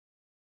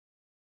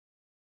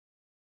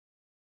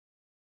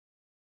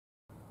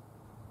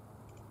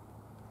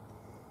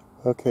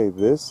Okay,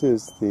 this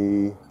is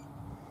the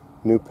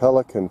new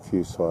Pelican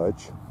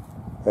fuselage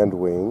and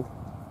wing.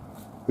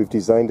 We've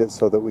designed it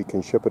so that we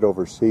can ship it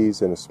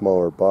overseas in a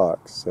smaller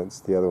box, since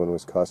the other one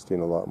was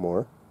costing a lot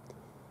more.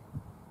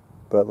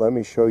 But let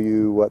me show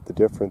you what the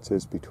difference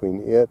is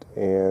between it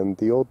and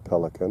the old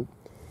Pelican.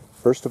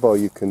 First of all,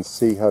 you can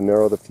see how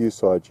narrow the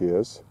fuselage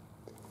is.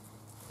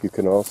 You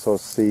can also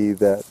see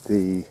that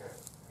the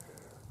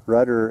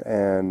rudder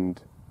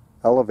and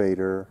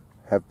elevator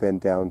have been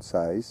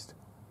downsized.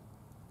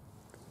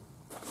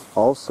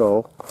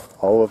 Also,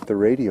 all of the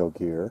radio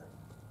gear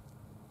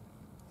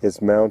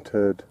is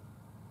mounted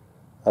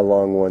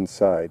along one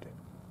side.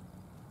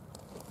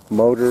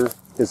 Motor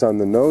is on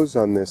the nose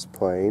on this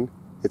plane.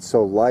 It's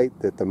so light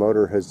that the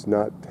motor has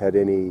not had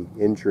any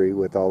injury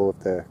with all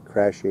of the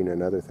crashing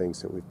and other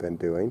things that we've been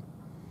doing.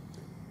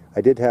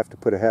 I did have to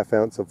put a ½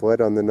 ounce of lead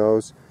on the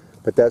nose,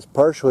 but that's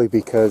partially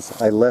because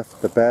I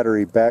left the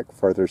battery back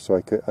farther so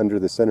I could, under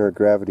the center of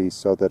gravity,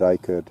 so that I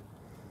could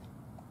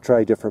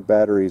try different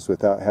batteries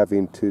without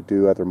having to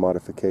do other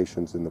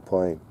modifications in the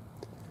plane.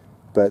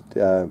 But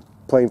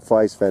plane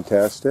flies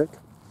fantastic.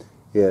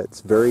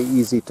 It's very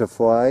easy to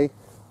fly,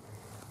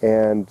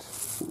 and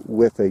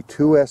with a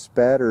 2S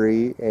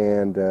battery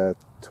and a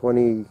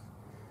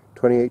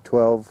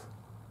 2812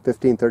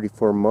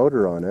 1534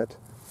 motor on it,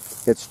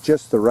 it's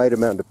just the right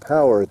amount of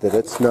power that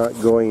it's not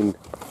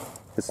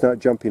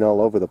jumping all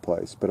over the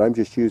place. But I'm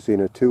just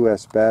using a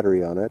 2S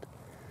battery on it.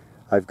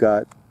 I've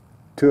got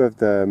two of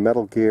the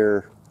Metal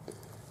Gear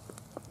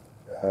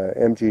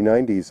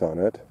MG90s on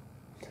it.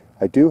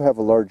 I do have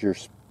a larger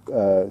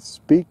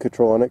speed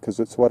control on it because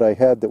it's what I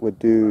had that would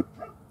do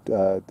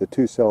the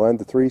 2-cell and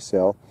the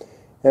 3-cell,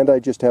 and I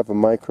just have a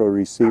micro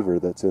receiver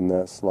that's in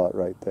that slot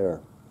right there.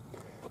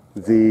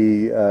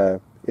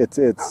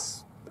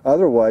 It's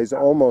otherwise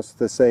almost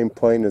the same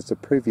plane as the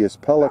previous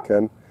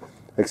Pelican,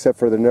 except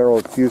for the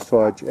narrow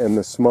fuselage and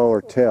the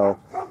smaller tail.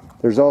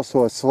 There's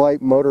also a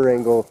slight motor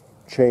angle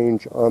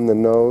change on the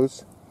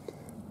nose,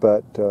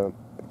 but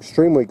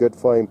extremely good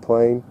flying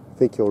plane. I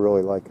think you'll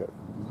really like it.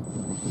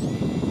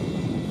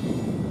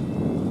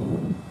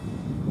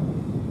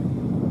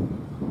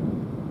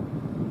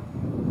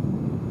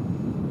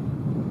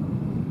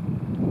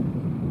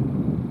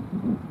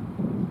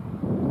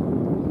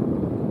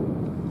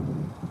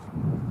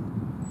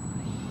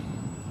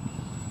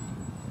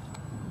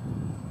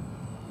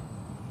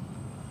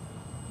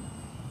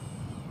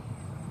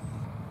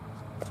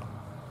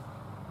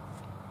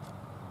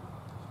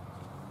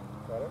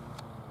 Got it?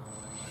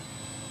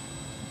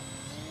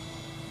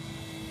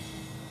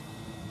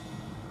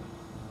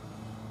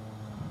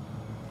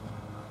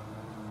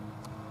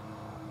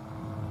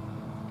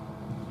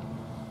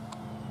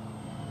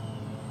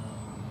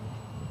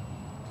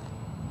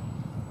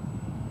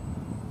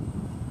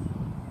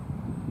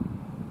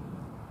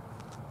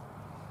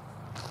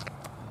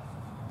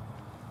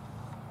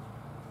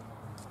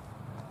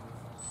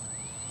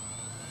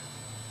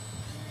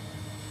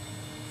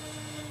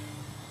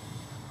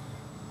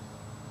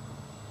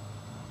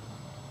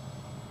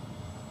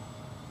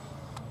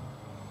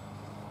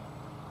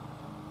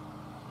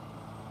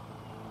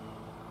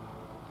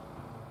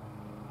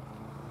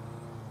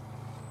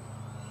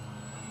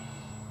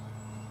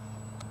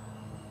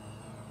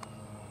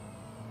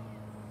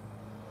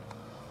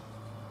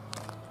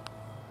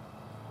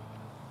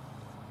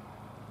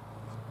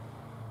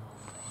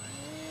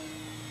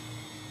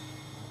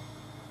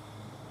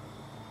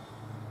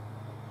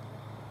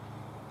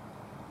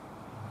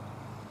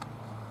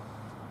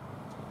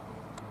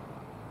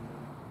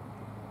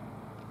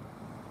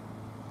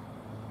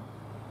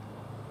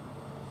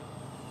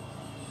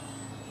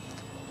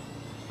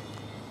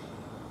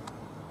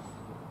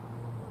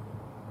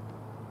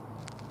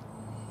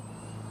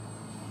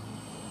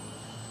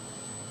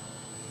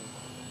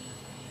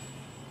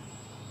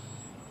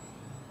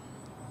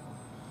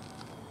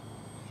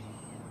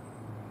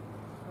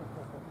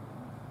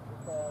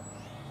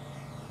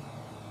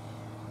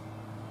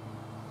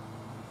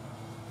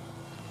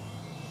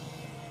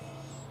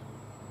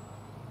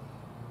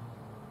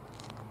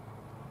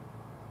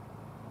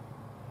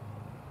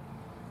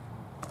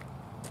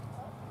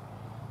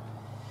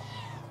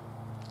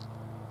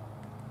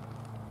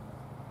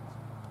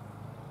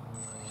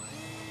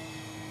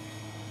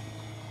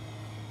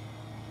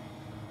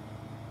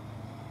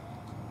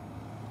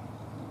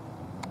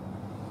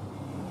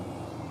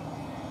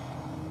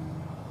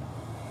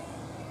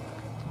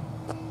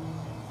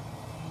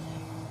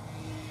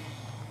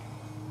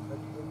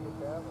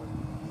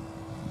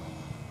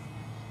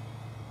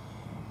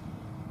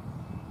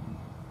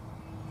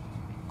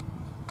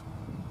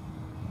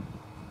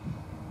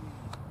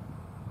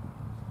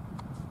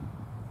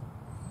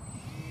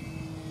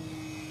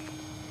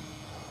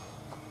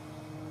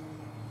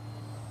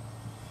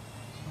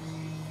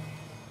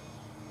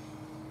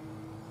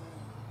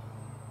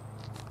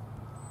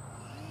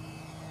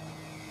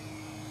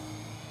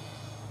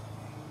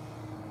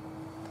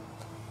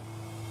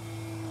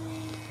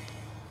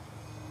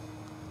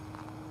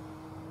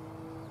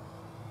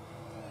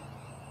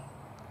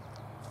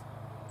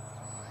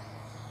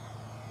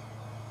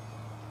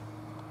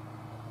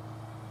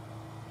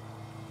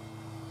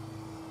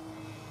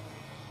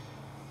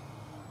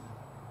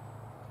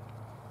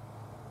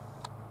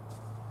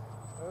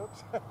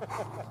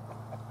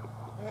 hours.